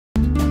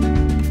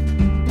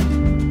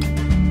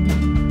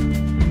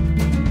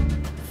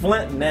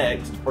Flint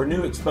NExT, or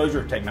new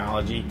exposure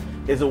technology,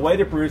 is a way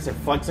to produce a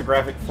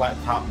flexographic flat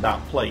top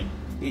dot plate.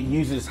 It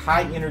uses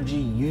high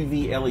energy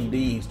UV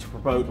LEDs to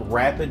promote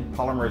rapid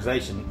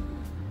polymerization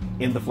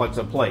in the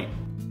flexo plate.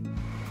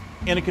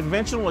 In a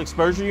conventional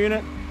exposure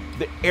unit,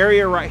 the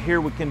area right here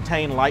would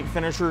contain light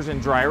finishers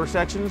and dryer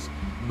sections,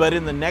 but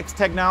in the NExT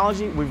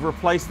technology, we've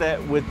replaced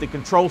that with the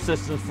control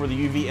systems for the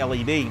UV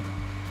LED.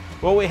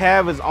 What we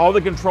have is all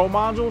the control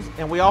modules,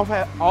 and we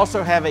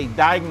also have a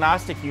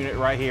diagnostic unit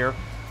right here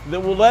that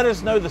will let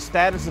us know the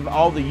status of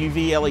all the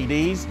UV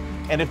LEDs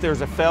and if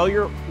there's a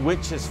failure,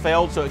 which has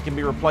failed, so it can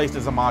be replaced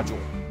as a module.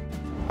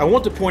 I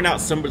want to point out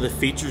some of the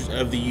features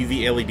of the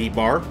UV LED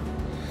bar.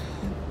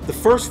 The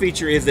first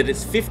feature is that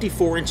it's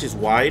 54 inches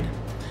wide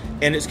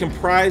and it's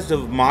comprised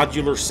of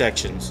modular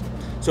sections.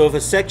 So if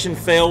a section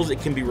fails,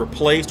 it can be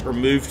replaced or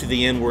moved to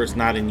the end where it's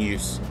not in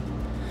use.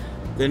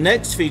 The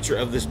next feature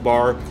of this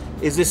bar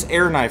is this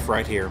air knife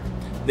right here.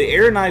 The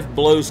air knife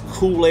blows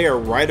cool air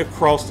right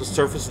across the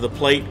surface of the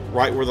plate,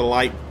 right where the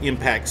light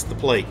impacts the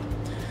plate.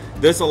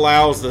 This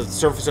allows the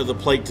surface of the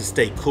plate to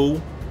stay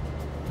cool.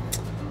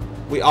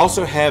 We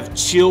also have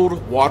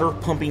chilled water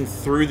pumping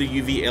through the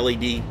UV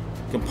LED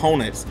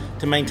components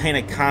to maintain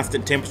a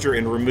constant temperature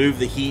and remove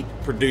the heat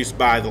produced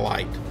by the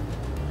light.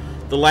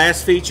 The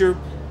last feature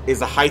is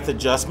the height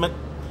adjustment.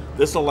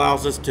 This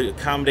allows us to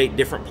accommodate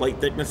different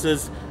plate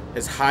thicknesses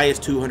as high as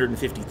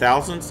 250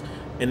 thousandths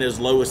and as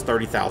low as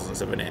 30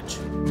 thousandths of an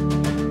inch.